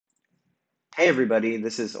Hey everybody,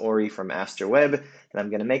 this is Ori from AstroWeb, and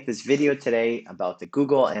I'm going to make this video today about the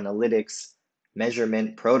Google Analytics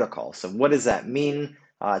measurement protocol. So what does that mean?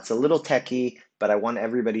 It's a little techy, but I want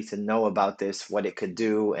everybody to know about this, what it could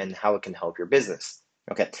do, and how it can help your business.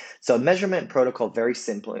 Okay, so measurement protocol, very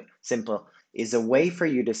simple, is a way for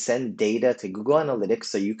you to send data to Google Analytics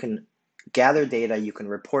so you can gather data, you can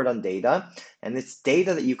report on data, and it's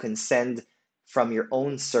data that you can send from your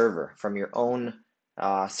own server, from your own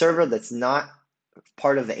server that's not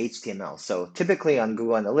part of the HTML. So typically on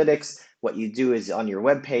Google Analytics, what you do is on your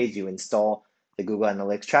web page, you install the Google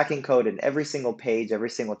Analytics tracking code, and every single page, every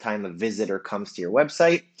single time a visitor comes to your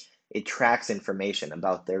website, it tracks information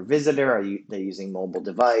about their visitor. They're using mobile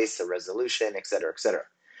device, a resolution, et cetera, et cetera.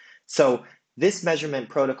 So this measurement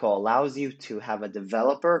protocol allows you to have a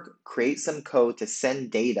developer create some code to send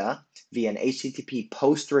data via an HTTP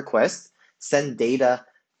post request, send data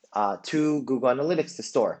to Google Analytics to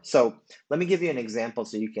store. So let me give you an example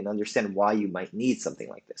so you can understand why you might need something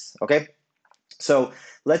like this, okay? So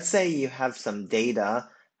let's say you have some data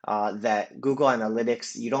that Google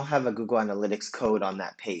Analytics, you don't have a Google Analytics code on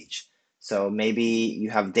that page. So maybe you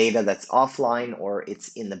have data that's offline or it's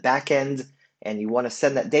in the back end and you want to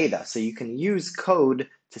send that data. So you can use code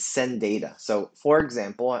to send data. So for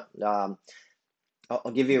example, I'll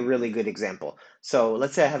give you a really good example. So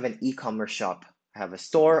let's say I have an e-commerce shop. I have a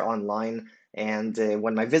store online, and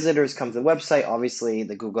when my visitors come to the website, obviously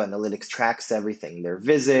the Google Analytics tracks everything, their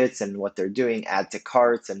visits and what they're doing, add to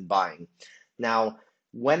carts and buying. Now,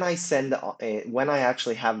 when I when I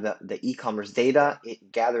actually have the e-commerce data,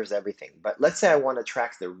 it gathers everything. But let's say I want to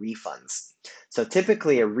track the refunds. So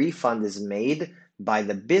typically a refund is made by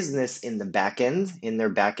the business in the back end, in their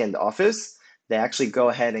back end office. They actually go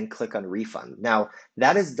ahead and click on refund. Now,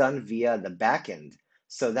 that is done via the backend.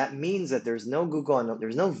 So that means that there's no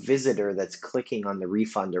there's no visitor that's clicking on the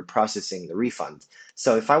refund or processing the refund.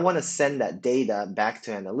 So if I want to send that data back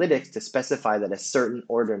to analytics to specify that a certain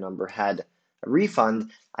order number had a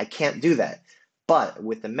refund, I can't do that. But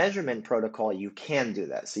with the measurement protocol, you can do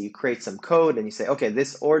that. So you create some code and you say, okay,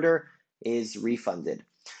 this order is refunded.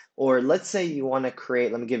 Or let's say you want to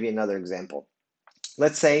create, let me give you another example.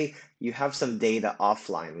 Let's say you have some data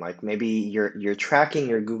offline, like maybe you're tracking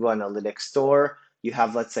your Google Analytics store. You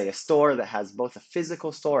have, let's say, a store that has both a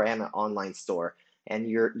physical store and an online store.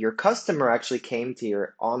 And your customer actually came to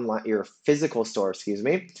your physical store, excuse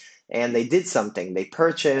me, and they did something. They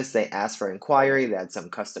purchased, they asked for inquiry, they had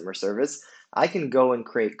some customer service. I can go and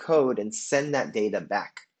create code and send that data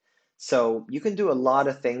back. So you can do a lot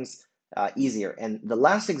of things easier. And the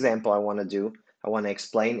last example I want to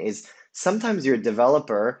explain is sometimes your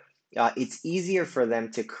developer, it's easier for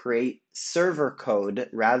them to create server code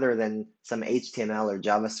rather than some HTML or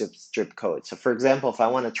JavaScript code. So for example, if I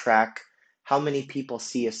want to track how many people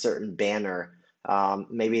see a certain banner,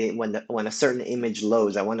 maybe when a certain image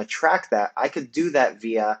loads, I want to track that. I could do that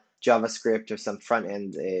via JavaScript or some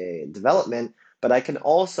front-end development, but I can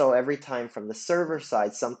also, every time from the server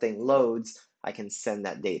side something loads, I can send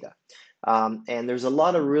that data. And there's a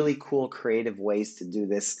lot of really cool creative ways to do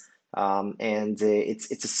this. And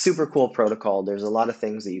it's a super cool protocol. There's a lot of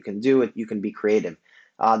things that you can do. You can be creative.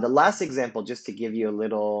 The last example, just to give you a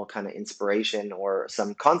little kind of inspiration or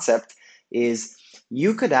some concept, is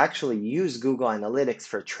you could actually use Google Analytics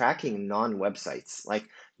for tracking non-websites. Like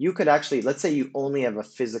you could actually, let's say you only have a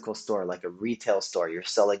physical store, like a retail store, you're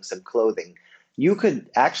selling some clothing. You could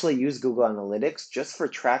actually use Google Analytics just for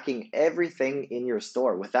tracking everything in your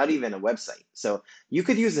store without even a website. So you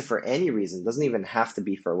could use it for any reason. It doesn't even have to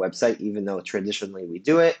be for a website, even though traditionally we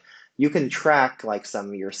do it. You can track like some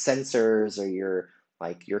of your sensors or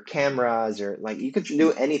your cameras, or like you could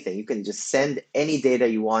do anything. You can just send any data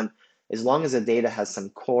you want as long as the data has some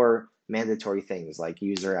core mandatory things like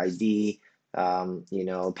user ID,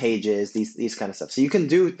 pages, these kind of stuff. So you can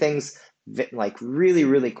do things like really,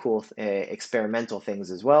 really cool experimental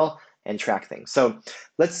things as well and track things. So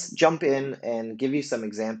let's jump in and give you some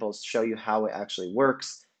examples, show you how it actually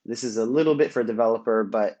works. This is a little bit for a developer,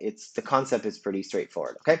 but the concept is pretty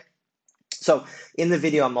straightforward, okay? So in the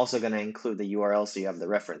video, I'm also going to include the URL so you have the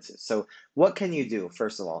references. So what can you do,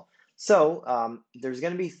 first of all? So there's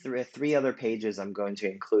going to be three other pages I'm going to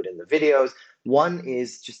include in the videos. One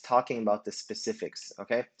is just talking about the specifics,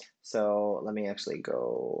 okay? So let me actually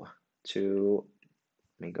go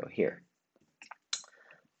here.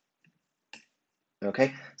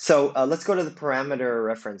 Okay, so let's go to the parameter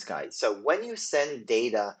reference guide. So when you send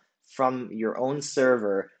data from your own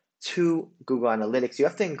server to Google Analytics, you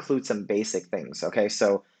have to include some basic things, okay?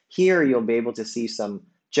 So here you'll be able to see some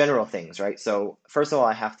general things, right? So first of all,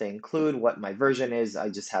 I have to include what my version is. I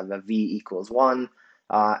just have a v equals 1.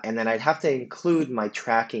 And then I'd have to include my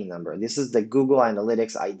tracking number. This is the Google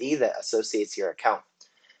Analytics ID that associates your account.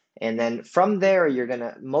 And then from there,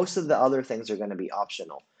 most of the other things are gonna be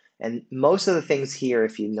optional. And most of the things here,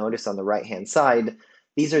 if you notice on the right-hand side,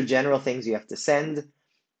 these are general things you have to send.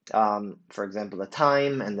 For example, the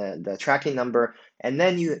time and the tracking number. And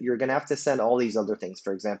then you're gonna have to send all these other things.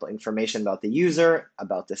 For example, information about the user,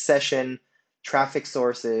 about the session, traffic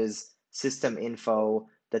sources, system info,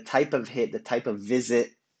 the type of hit, the type of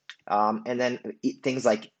visit, and then things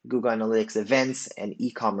like Google Analytics events and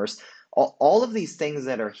e-commerce. All of these things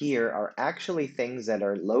that are here are actually things that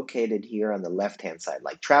are located here on the left-hand side,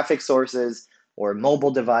 like traffic sources, or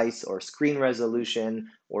mobile device, or screen resolution,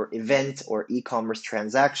 or event, or e-commerce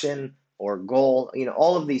transaction, or goal,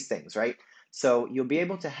 all of these things, right? So you'll be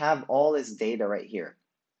able to have all this data right here.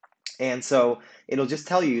 And so it'll just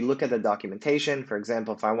tell you, look at the documentation. For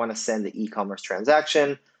example, if I want to send the e-commerce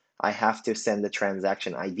transaction, I have to send the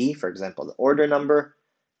transaction ID, for example, the order number,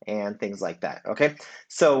 and things like that, okay?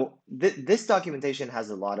 So this documentation has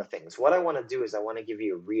a lot of things. What I want to do is I want to give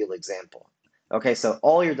you a real example. Okay, so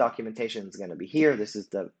all your documentation is going to be here. This is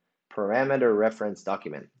the parameter reference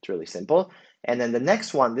document. It's really simple. And then the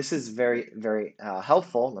next one, this is very, very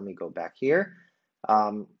helpful. Let me go back here.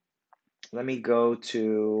 Let me go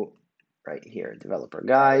to right here, developer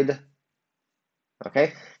guide.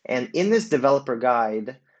 Okay, and in this developer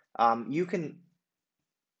guide, you can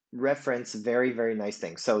reference very, very nice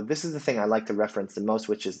things. So this is the thing I like to reference the most,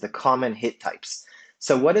 which is the common hit types.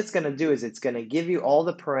 So what it's going to do is it's going to give you all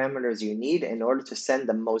the parameters you need in order to send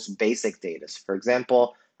the most basic data. For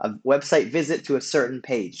example, a website visit to a certain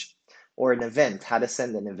page, or an event, how to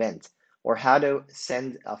send an event, or how to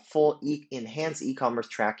send a full enhanced e-commerce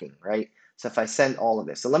tracking, right? So if I send all of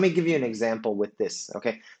this. So let me give you an example with this,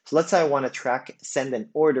 okay? So let's say I want to send an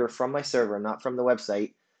order from my server, not from the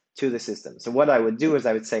website, to the system. So what I would do is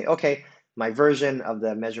I would say, okay, my version of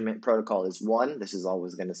the measurement protocol is 1. This is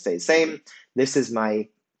always going to stay the same. This is my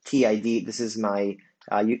TID. This is my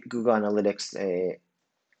Google Analytics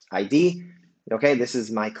ID. Okay, this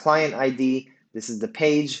is my client ID. This is the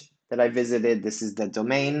page that I visited. This is the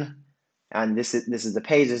domain. And this is the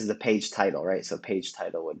page. This is the page title, right? So page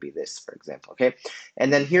title would be this, for example, okay?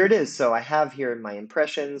 And then here it is. So I have here my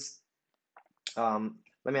impressions.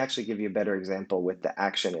 Let me actually give you a better example with the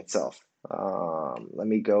action itself. Let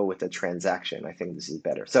me go with the transaction. I think this is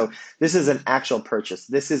better. So this is an actual purchase.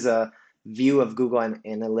 This is a view of Google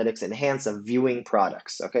Analytics Enhance of viewing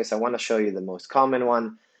products. Okay, so I want to show you the most common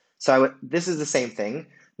one. So this is the same thing.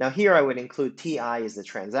 Now here I would include TI is the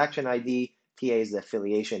transaction ID, TA is the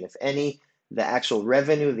affiliation, if any, the actual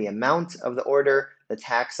revenue, the amount of the order, the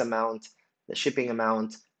tax amount, the shipping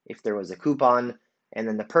amount, if there was a coupon, and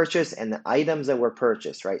then the purchase and the items that were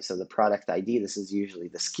purchased, right? So the product ID, this is usually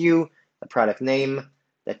the SKU, the product name,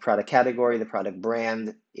 the product category, the product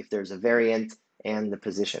brand, if there's a variant, and the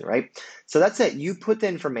position, right? So that's it. You put the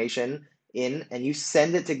information in and you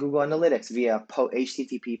send it to Google Analytics via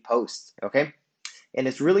HTTP post, okay? And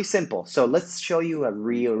it's really simple. So let's show you a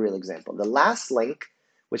real example. The last link,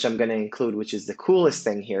 which I'm going to include, which is the coolest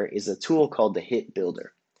thing here, is a tool called the Hit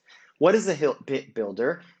Builder. What is the Hit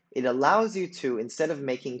Builder? It allows you to, instead of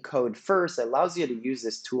making code first, it allows you to use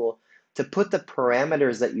this tool to put the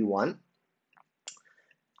parameters that you want.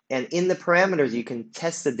 And in the parameters, you can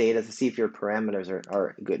test the data to see if your parameters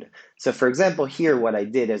are good. So for example, here, what I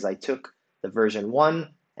did is I took the version 1,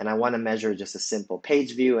 and I want to measure just a simple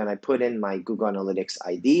page view, and I put in my Google Analytics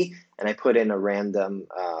ID, and I put in a random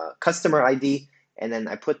customer ID, and then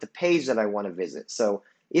I put the page that I want to visit. So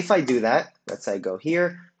if I do that, let's say I go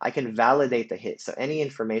here, I can validate the hit. So any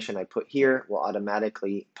information I put here will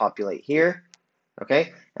automatically populate here,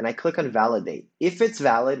 okay? And I click on validate. If it's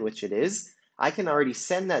valid, which it is, I can already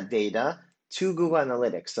send that data to Google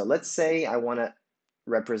Analytics. So let's say I want to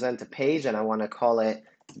represent a page and I want to call it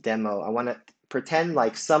demo. I want to pretend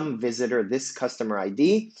like some visitor, this customer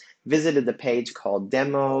ID, visited the page called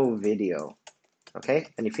demo video, okay?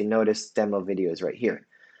 And if you notice, demo video is right here.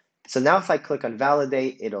 So now if I click on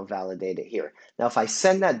validate, it'll validate it here. Now if I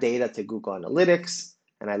send that data to Google Analytics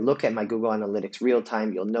and I look at my Google Analytics real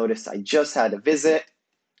time, you'll notice I just had a visit.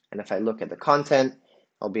 And if I look at the content,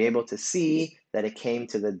 I'll be able to see that it came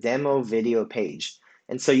to the demo video page.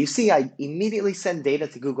 And so you see, I immediately sent data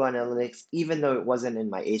to Google Analytics, even though it wasn't in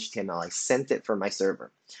my HTML. I sent it from my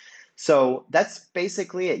server. So that's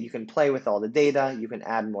basically it. You can play with all the data. You can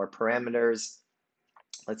add more parameters.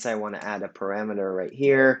 Let's say I want to add a parameter right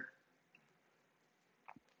here.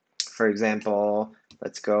 For example,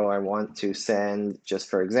 let's go, I want to send, just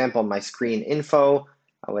for example, my screen info.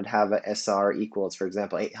 I would have a SR equals, for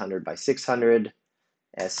example, 800 by 600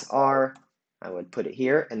 SR. I would put it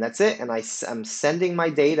here, and that's it. And I'm sending my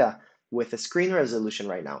data with a screen resolution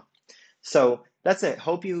right now. So that's it.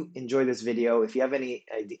 Hope you enjoy this video. If you have any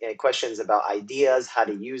questions about ideas, how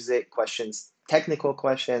to use it, questions, technical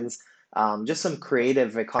questions, just some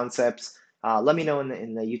creative concepts, let me know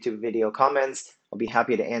in the YouTube video comments. I'll be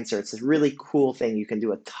happy to answer. It's a really cool thing. You can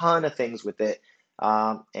do a ton of things with it.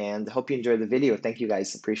 And hope you enjoy the video. Thank you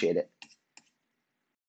guys. Appreciate it.